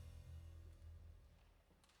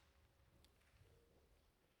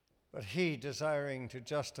But he, desiring to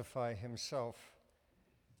justify himself,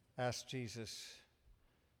 asked Jesus,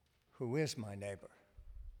 "Who is my neighbor?"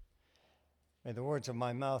 May the words of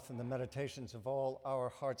my mouth and the meditations of all our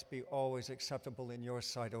hearts be always acceptable in your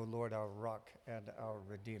sight, O Lord, our rock and our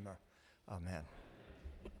Redeemer. Amen.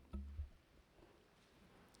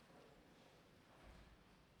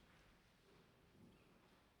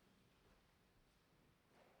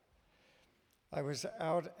 I was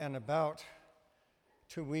out and about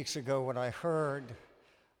 2 weeks ago when I heard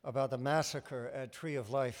about the massacre at Tree of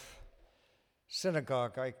Life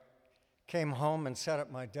Synagogue. I came home and sat at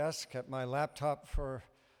my desk at my laptop for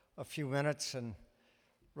a few minutes and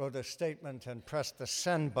wrote a statement and pressed the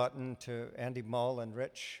send button to Andy Mull and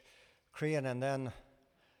Rich Crean, and then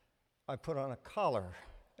I put on a collar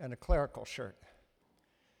and a clerical shirt.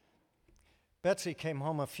 Betsy came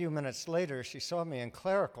home a few minutes later. She saw me in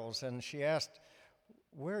clericals and she asked,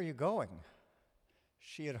 "Where are you going?"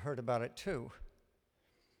 She had heard about it too.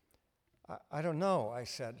 I don't know, I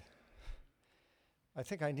said. I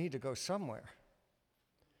think I need to go somewhere.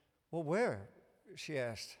 Well, where? She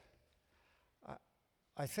asked.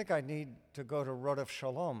 I think I need to go to Rodef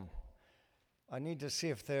Shalom. I need to see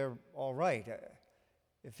if they're all right,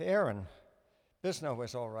 if Aaron Bisno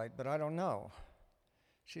is all right, but I don't know.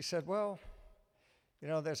 She said, well,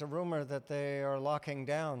 there's a rumor that they are locking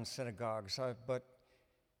down synagogues, but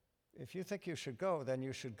if you think you should go, then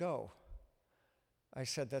you should go. I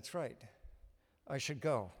said, that's right. I should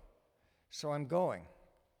go. So I'm going.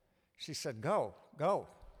 She said, go.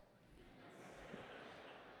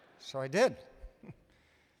 So I did.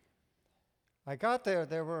 I got there.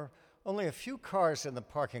 There were only a few cars in the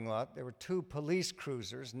parking lot. There were 2 police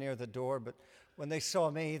cruisers near the door, but when they saw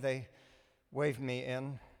me, they waved me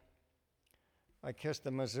in. I kissed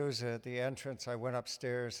the mezuzah at the entrance. I went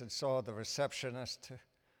upstairs and saw the receptionist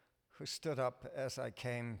who stood up as I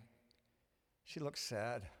came. She looked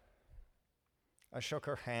sad. I shook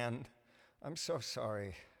her hand. "I'm so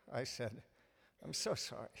sorry." I said, "I'm so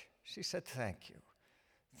sorry." She said, "Thank you.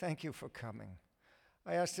 Thank you for coming."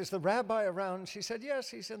 I asked, "Is the rabbi around?" She said, "Yes,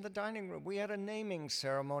 he's in the dining room. We had a naming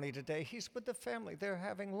ceremony today. He's with the family. They're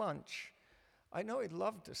having lunch. I know he'd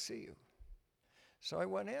love to see you." So I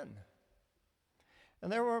went in.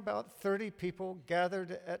 And there were about 30 people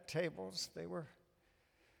gathered at tables. They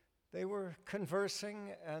were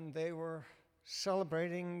conversing and they were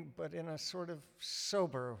celebrating, but in a sort of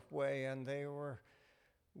sober way, and they were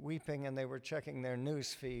weeping and they were checking their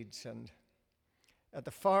news feeds. And at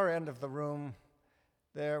the far end of the room,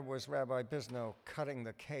 there was Rabbi Bisno cutting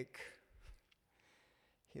the cake.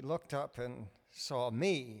 He looked up and saw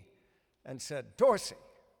me and said, "Dorsey,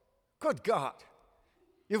 good God,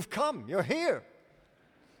 you've come, you're here."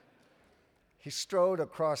 He strode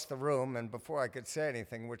across the room, and before I could say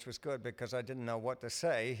anything, which was good because I didn't know what to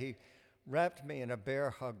say, he wrapped me in a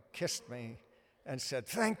bear hug, kissed me, and said,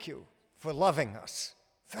 "Thank you for loving us.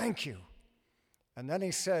 Thank you." And then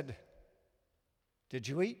he said, "Did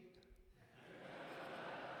you eat?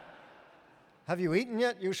 Have you eaten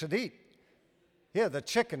yet? You should eat. Here, the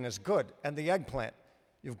chicken is good, and the eggplant.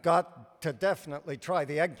 You've got to definitely try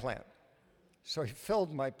the eggplant." So he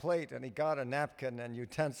filled my plate, and he got a napkin and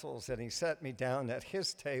utensils, and he set me down at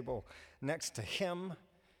his table next to him.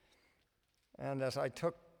 And as I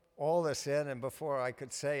took all this in, and before I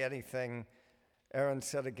could say anything, Aaron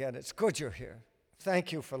said again, "It's good you're here.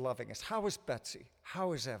 Thank you for loving us. How is Betsy?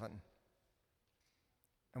 How is Evan?"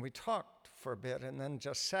 And we talked for a bit and then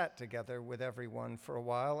just sat together with everyone for a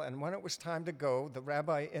while. And when it was time to go, the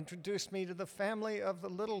rabbi introduced me to the family of the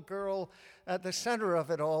little girl at the center of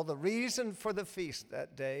it all, the reason for the feast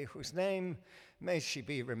that day, whose name may she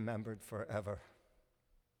be remembered forever,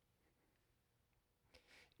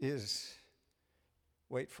 is,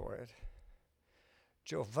 wait for it,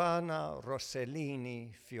 Giovanna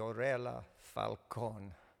Rossellini Fiorella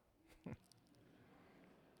Falcone.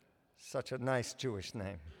 Such a nice Jewish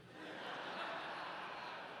name.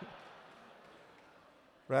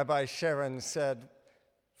 Rabbi Sharon said,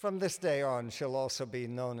 from this day on, she'll also be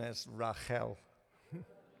known as Rachel.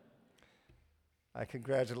 I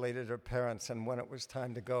congratulated her parents, and when it was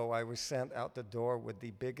time to go, I was sent out the door with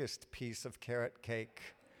the biggest piece of carrot cake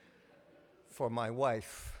for my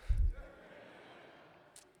wife,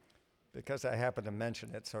 because I happened to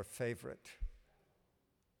mention it's her favorite.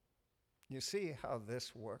 You see how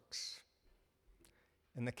this works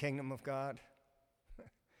in the kingdom of God?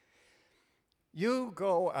 You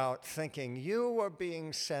go out thinking you are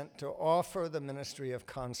being sent to offer the ministry of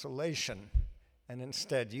consolation, and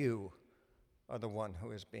instead you are the one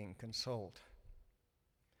who is being consoled.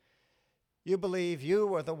 You believe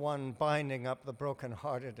you are the one binding up the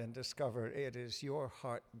brokenhearted and discover it is your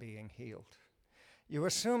heart being healed. You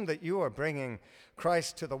assume that you are bringing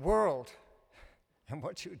Christ to the world, and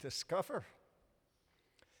what you discover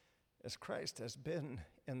is Christ has been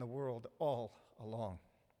in the world all along,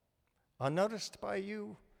 unnoticed by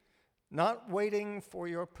you, not waiting for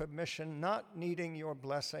your permission, not needing your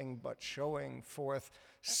blessing, but showing forth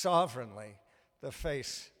sovereignly the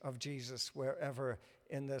face of Jesus wherever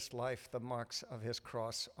in this life the marks of his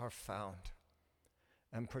cross are found,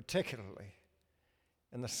 and particularly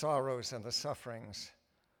in the sorrows and the sufferings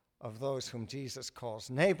of those whom Jesus calls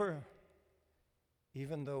neighbor,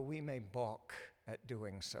 even though we may balk at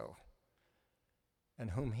doing so, and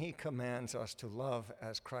whom he commands us to love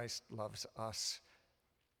as Christ loves us.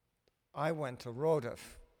 I went to Rhoda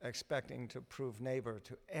expecting to prove neighbor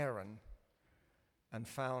to Aaron, and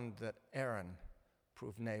found that Aaron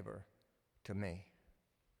proved neighbor to me.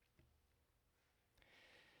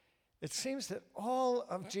 It seems that all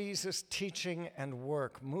of Jesus' teaching and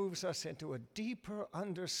work moves us into a deeper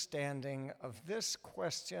understanding of this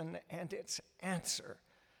question and its answer,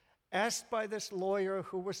 asked by this lawyer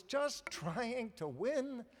who was just trying to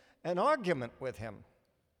win an argument with him,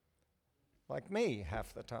 like me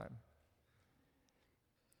half the time.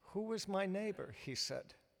 Who was my neighbor, he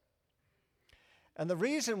said. And the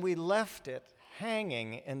reason we left it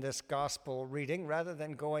hanging in this gospel reading rather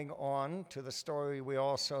than going on to the story we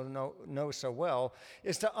also know so well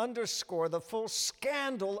is to underscore the full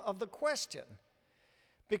scandal of the question.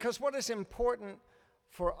 Because what is important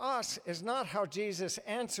for us is not how Jesus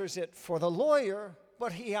answers it for the lawyer,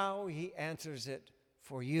 but how he answers it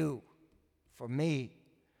for you, for me.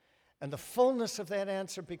 And the fullness of that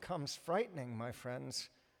answer becomes frightening, my friends,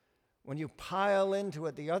 when you pile into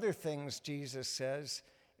it the other things Jesus says,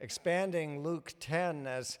 expanding Luke 10,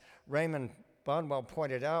 as Raymond Bonwell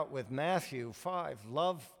pointed out, with Matthew 5,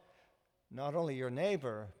 love not only your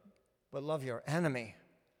neighbor, but love your enemy,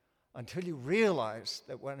 until you realize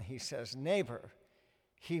that when he says neighbor,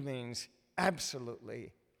 he means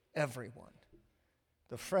absolutely everyone.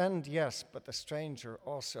 The friend, yes, but the stranger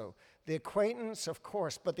also. The acquaintance, of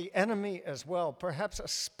course, but the enemy as well, perhaps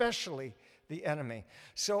especially the enemy.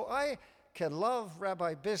 So I can love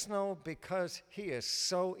Rabbi Bisno because he is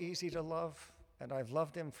so easy to love, and I've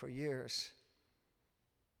loved him for years.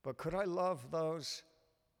 But could I love those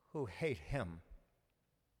who hate him?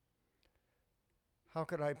 How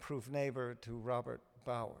could I prove neighbor to Robert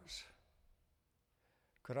Bowers?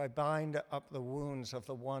 Could I bind up the wounds of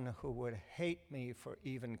the one who would hate me for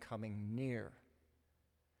even coming near?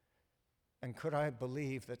 And could I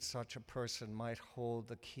believe that such a person might hold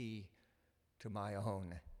the key to my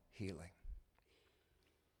own healing?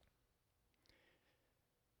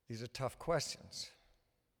 These are tough questions,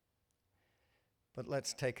 but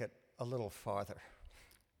let's take it a little farther.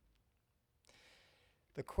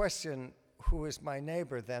 The question, who is my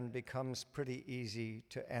neighbor, then becomes pretty easy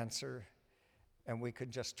to answer, and we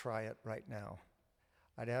could just try it right now.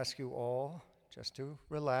 I'd ask you all just to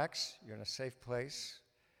relax. You're in a safe place.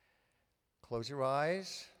 Close your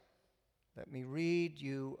eyes. Let me read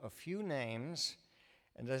you a few names.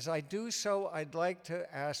 And as I do so, I'd like to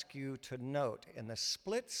ask you to note, in the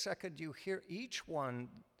split second you hear each one,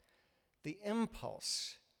 the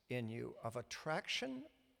impulse in you of attraction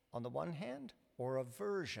on the one hand or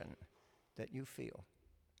aversion that you feel.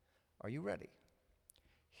 Are you ready?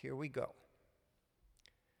 Here we go.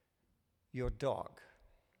 Your dog.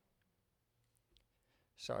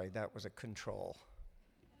 Sorry, that was a control.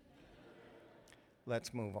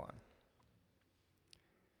 Let's move on.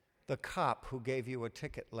 The cop who gave you a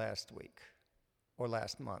ticket last week, or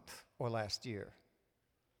last month, or last year.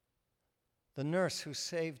 The nurse who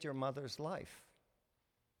saved your mother's life.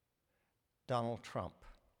 Donald Trump.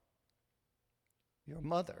 Your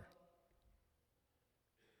mother.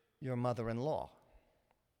 Your mother-in-law.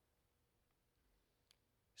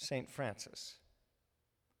 St. Francis.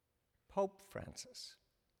 Pope Francis.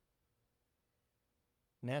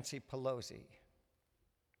 Nancy Pelosi.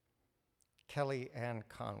 Kellyanne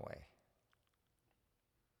Conway.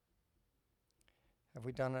 Have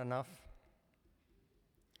we done enough?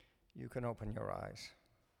 You can open your eyes.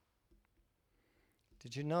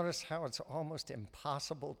 Did you notice how it's almost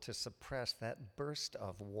impossible to suppress that burst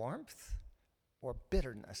of warmth or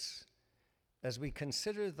bitterness as we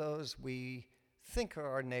consider those we think are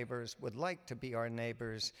our neighbors, would like to be our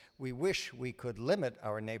neighbors, we wish we could limit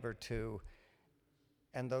our neighbor to,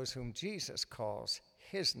 and those whom Jesus calls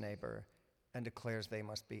his neighbor and declares they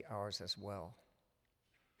must be ours as well.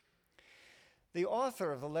 The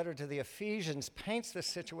author of the letter to the Ephesians paints the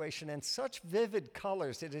situation in such vivid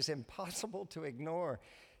colors it is impossible to ignore.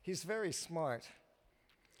 He's very smart.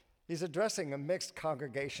 He's addressing a mixed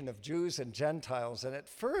congregation of Jews and Gentiles, and at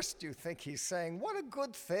first you think he's saying, what a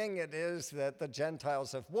good thing it is that the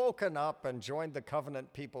Gentiles have woken up and joined the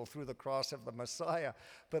covenant people through the cross of the Messiah.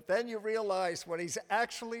 But then you realize what he's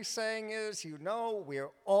actually saying is,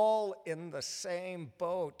 we're all in the same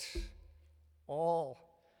boat. All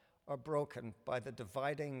are broken by the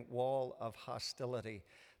dividing wall of hostility,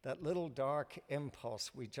 that little dark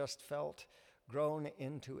impulse we just felt grown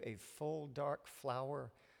into a full dark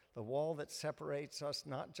flower, the wall that separates us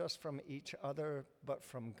not just from each other, but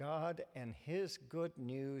from God. And his good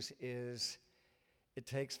news is it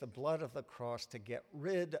takes the blood of the cross to get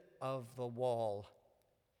rid of the wall.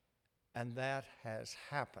 And that has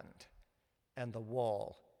happened, and the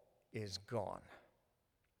wall is gone.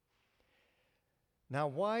 Now,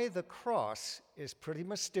 why the cross is pretty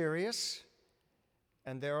mysterious,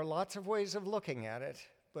 and there are lots of ways of looking at it,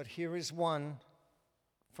 but here is one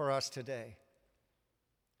for us today.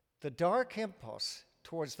 The dark impulse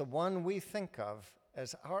towards the one we think of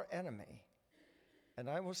as our enemy, and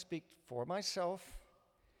I will speak for myself,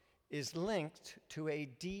 is linked to a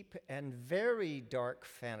deep and very dark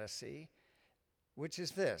fantasy, which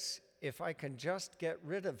is this: if I can just get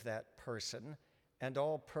rid of that person and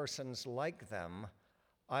all persons like them,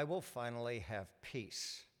 I will finally have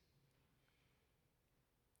peace.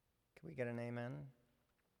 Can we get an amen?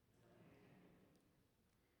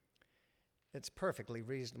 It's perfectly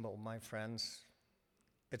reasonable, my friends.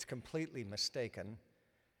 It's completely mistaken,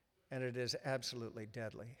 and it is absolutely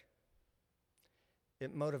deadly.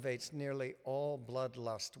 It motivates nearly all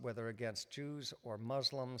bloodlust, whether against Jews or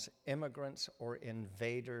Muslims, immigrants or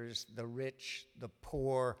invaders, the rich, the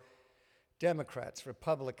poor, Democrats,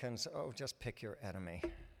 Republicans. Oh, just pick your enemy.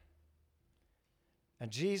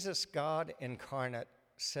 And Jesus, God incarnate,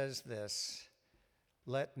 says this: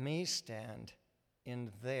 let me stand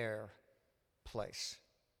in their place.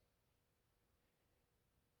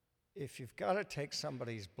 If you've got to take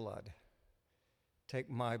somebody's blood, take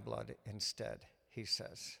my blood instead, he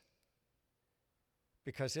says,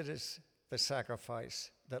 because it is the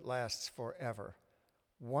sacrifice that lasts forever.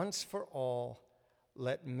 Once for all,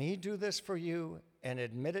 let me do this for you and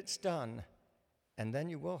admit it's done, and then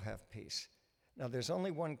you will have peace. Now, there's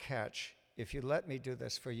only one catch. If you let me do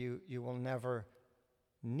this for you, you will never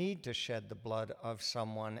need to shed the blood of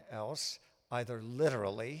someone else, either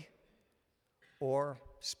literally or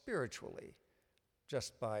spiritually,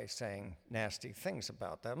 just by saying nasty things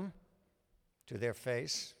about them, to their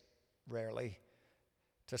face, rarely,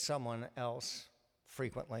 to someone else,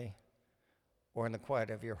 frequently, or in the quiet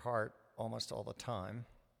of your heart, almost all the time.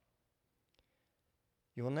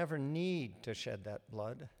 You will never need to shed that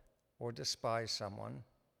blood or despise someone,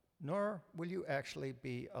 nor will you actually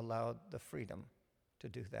be allowed the freedom to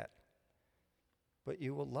do that. But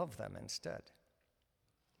you will love them instead,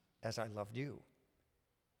 as I loved you,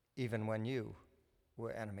 even when you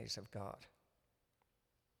were enemies of God.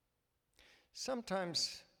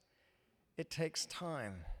 Sometimes it takes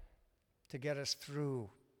time to get us through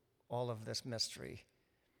all of this mystery.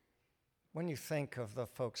 When you think of the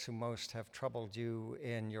folks who most have troubled you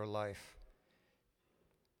in your life,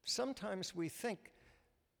 sometimes we think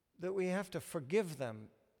that we have to forgive them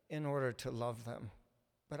in order to love them.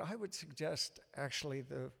 But I would suggest actually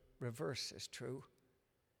the reverse is true.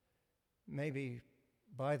 Maybe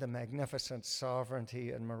by the magnificent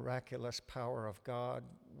sovereignty and miraculous power of God,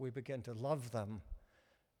 we begin to love them,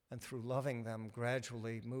 and through loving them,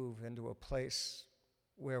 gradually move into a place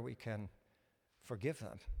where we can forgive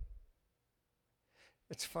them.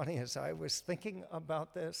 It's funny, as I was thinking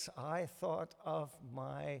about this, I thought of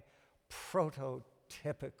my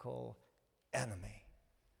prototypical enemy.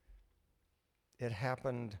 It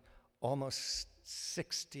happened almost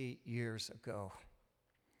 60 years ago.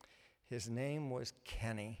 His name was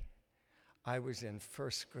Kenny. I was in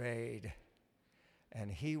first grade,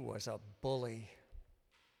 and he was a bully.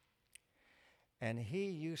 And he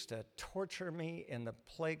used to torture me in the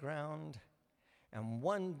playground, and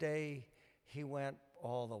one day he went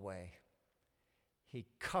all the way. He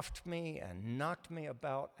cuffed me and knocked me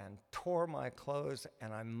about and tore my clothes,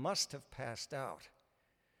 and I must have passed out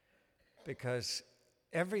because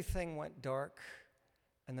everything went dark.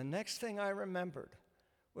 And the next thing I remembered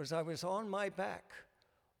was I was on my back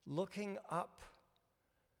looking up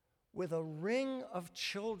with a ring of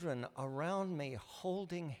children around me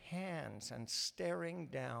holding hands and staring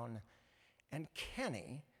down, and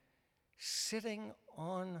Kenny sitting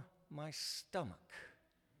on my stomach,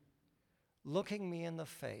 looking me in the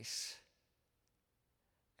face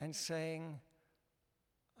and saying,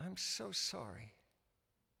 "I'm so sorry.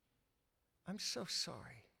 I'm so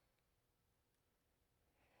sorry."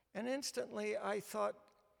 And instantly I thought,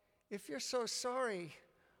 if you're so sorry,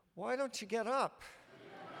 why don't you get up?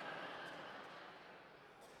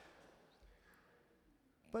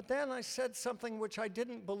 But then I said something which I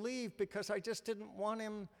didn't believe because I just didn't want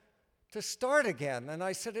him to start again. And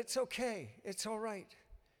I said, it's okay. It's all right.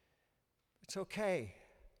 It's okay.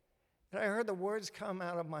 And I heard the words come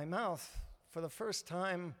out of my mouth for the first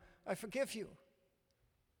time, I forgive you.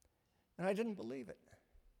 And I didn't believe it.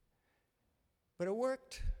 But it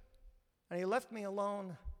worked. And he left me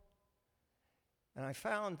alone. And I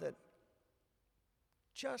found that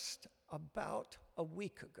just about a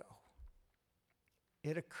week ago,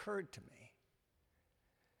 it occurred to me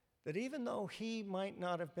that even though he might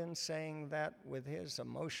not have been saying that with his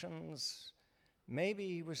emotions, maybe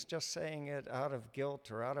he was just saying it out of guilt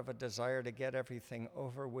or out of a desire to get everything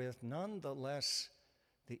over with, nonetheless,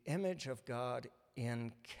 the image of God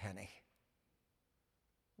in Kenny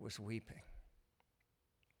was weeping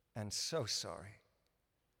and so sorry,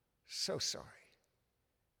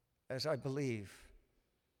 as I believe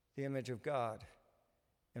the image of God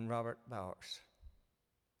in Robert Bowers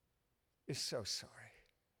is so sorry,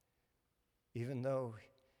 even though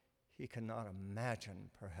he cannot imagine,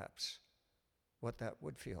 perhaps, what that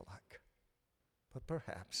would feel like. But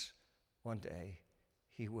perhaps one day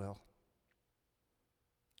he will.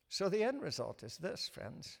 So the end result is this,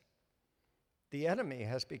 friends. The enemy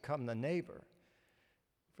has become the neighbor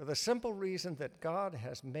for the simple reason that God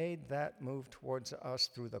has made that move towards us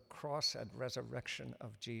through the cross and resurrection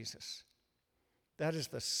of Jesus. That is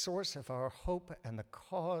the source of our hope and the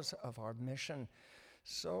cause of our mission.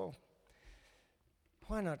 So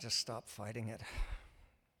why not just stop fighting it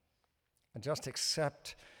and just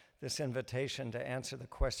accept this invitation to answer the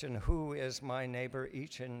question, who is my neighbor,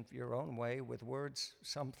 each in your own way, with words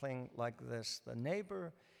something like this: the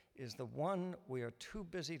neighbor is the one we are too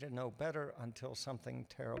busy to know better until something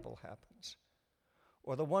terrible happens,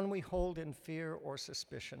 or the one we hold in fear or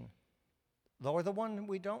suspicion, or the one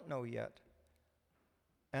we don't know yet,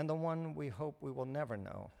 and the one we hope we will never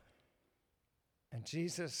know. And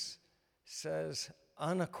Jesus says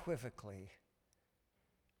unequivocally,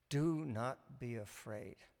 do not be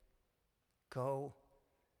afraid. Go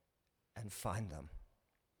and find them.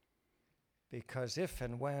 Because if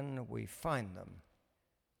and when we find them,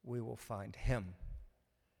 we will find him.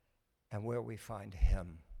 And where we find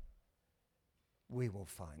him, we will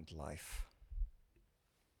find life.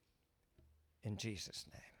 In Jesus'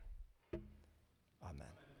 name,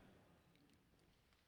 amen.